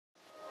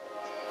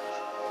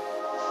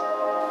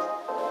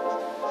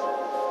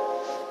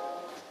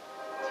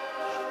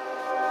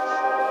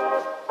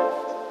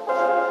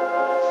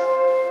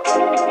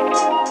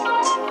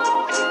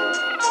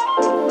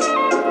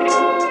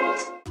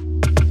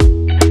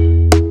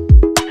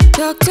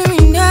Talk to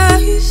me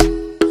nice,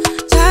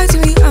 talk to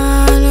me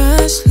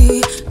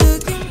honestly.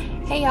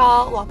 Hey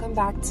y'all, welcome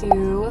back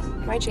to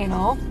my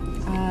channel.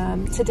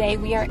 Today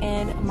we are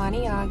in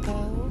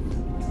Maniago.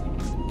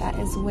 That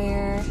is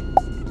where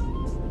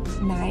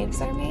knives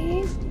are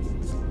made.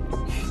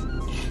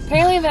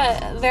 Apparently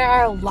there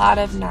are a lot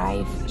of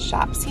knife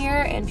shops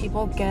here and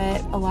people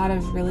get a lot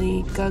of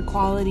really good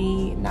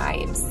quality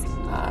knives,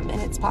 and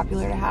it's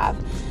popular to have.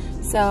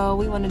 So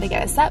we wanted to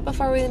get a set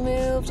before we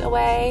moved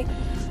away.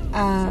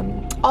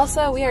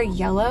 Also, we are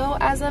yellow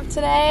as of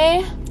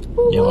today.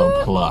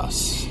 Yellow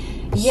plus.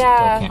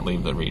 Yeah. Still can't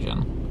leave the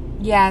region.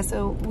 Yeah,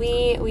 so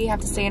we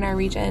have to stay in our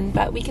region,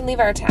 but we can leave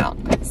our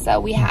town.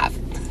 So we have.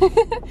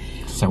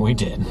 So we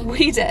did.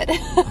 We did.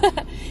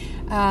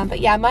 But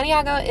yeah,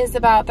 Maniago is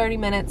about 30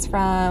 minutes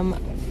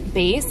from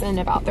base and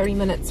about 30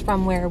 minutes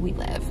from where we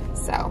live.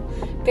 So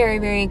very,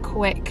 very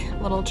quick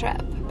little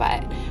trip.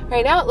 But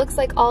right now it looks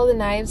like all the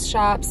knives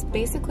shops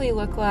basically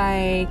look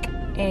like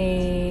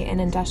an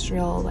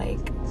industrial like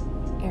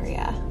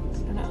area. I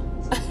don't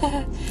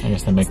know. I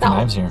guess they make the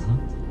knives here, huh?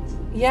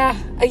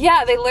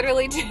 Yeah, they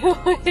literally do.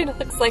 It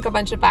looks like a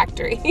bunch of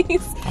factories.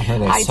 I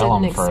heard they sell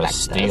them for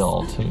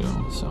steel too,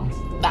 so.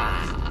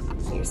 Ah,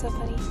 you're so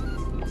funny.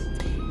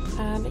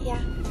 But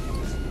yeah.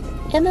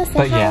 Emma,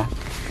 say hi. Yeah.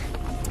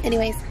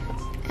 Anyways,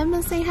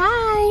 Emma, say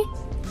hi.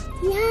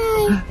 Say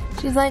hi.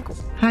 She's like,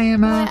 hi,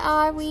 Emma. Where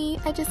are we?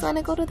 I just want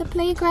to go to the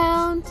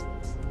playground.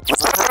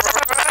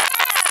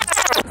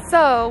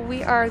 So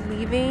we are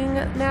leaving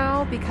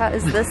now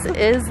because this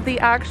is the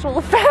actual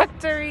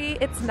factory.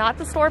 It's not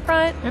the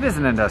storefront. It is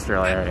an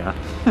industrial area.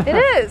 It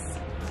is.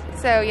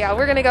 So yeah,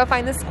 we're gonna go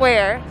find the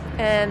square,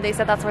 and they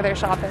said that's where their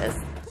shop is.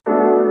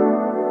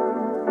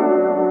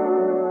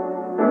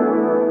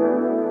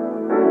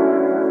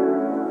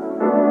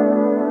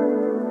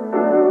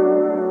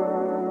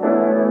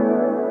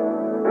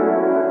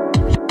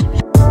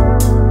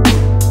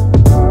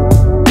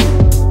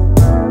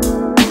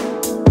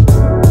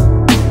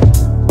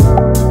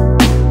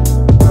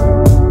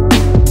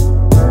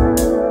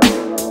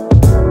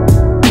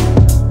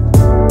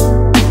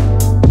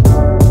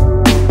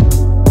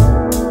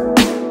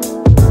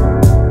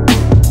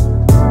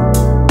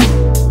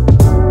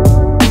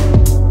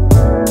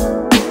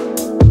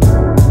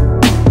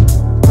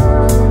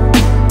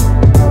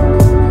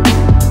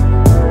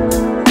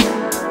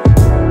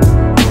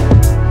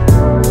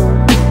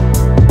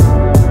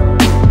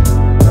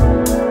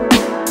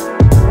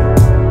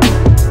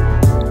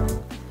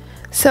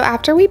 So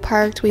after we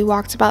parked, we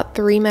walked about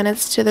 3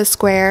 minutes to the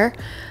square.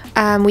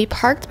 We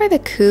parked by the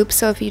Coop,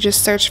 so if you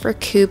just search for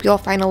Coop, you'll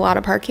find a lot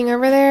of parking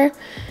over there.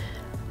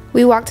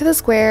 We walked to the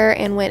square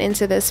and went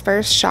into this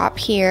first shop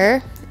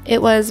here.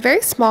 It was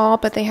very small,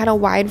 but they had a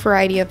wide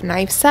variety of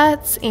knife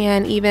sets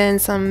and even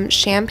some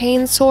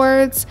champagne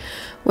swords,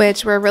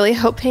 which we're really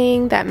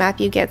hoping that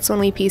Matthew gets when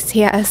we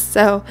PCS,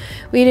 so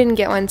we didn't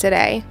get one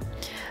today.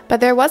 But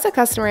there was a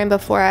customer in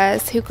before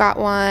us who got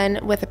one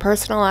with a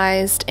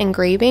personalized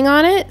engraving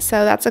on it,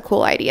 so that's a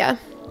cool idea.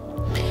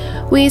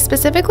 We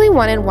specifically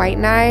wanted white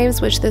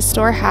knives, which this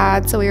store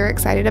had, so we were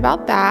excited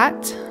about that.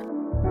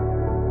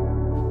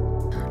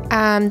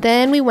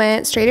 Then we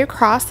went straight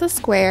across the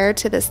square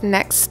to this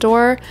next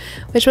store,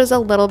 which was a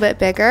little bit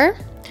bigger.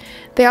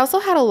 They also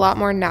had a lot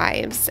more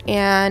knives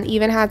and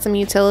even had some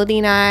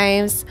utility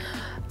knives,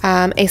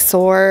 a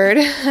sword,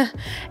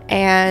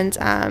 and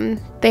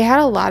they had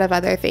a lot of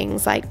other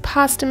things like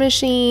pasta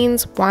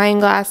machines, wine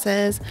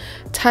glasses,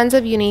 tons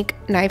of unique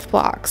knife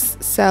blocks.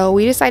 So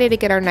we decided to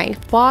get our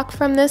knife block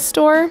from this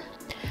store.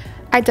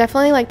 I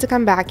definitely like to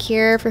come back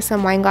here for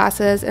some wine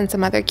glasses and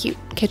some other cute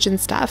kitchen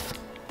stuff.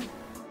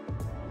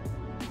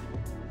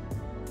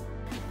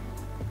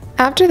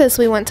 After this,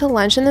 we went to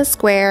lunch in the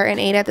square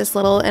and ate at this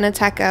little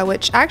Enoteca,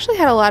 which actually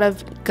had a lot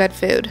of good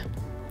food.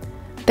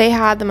 They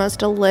had the most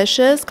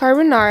delicious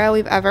carbonara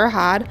we've ever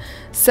had,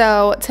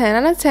 so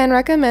 10 out of 10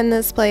 recommend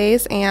this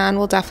place, and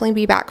we'll definitely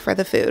be back for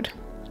the food.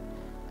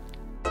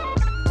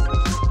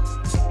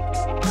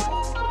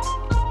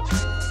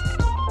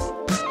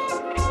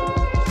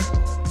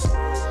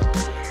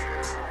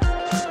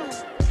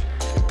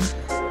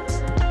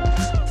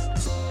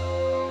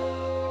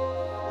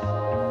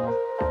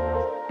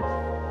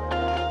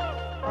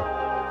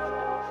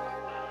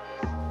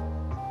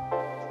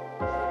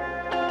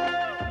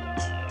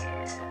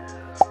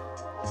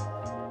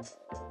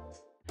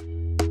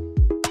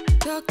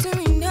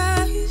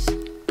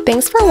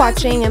 Thanks for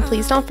watching, and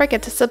please don't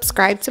forget to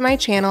subscribe to my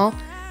channel.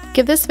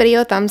 Give this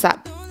video a thumbs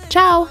up.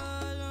 Ciao!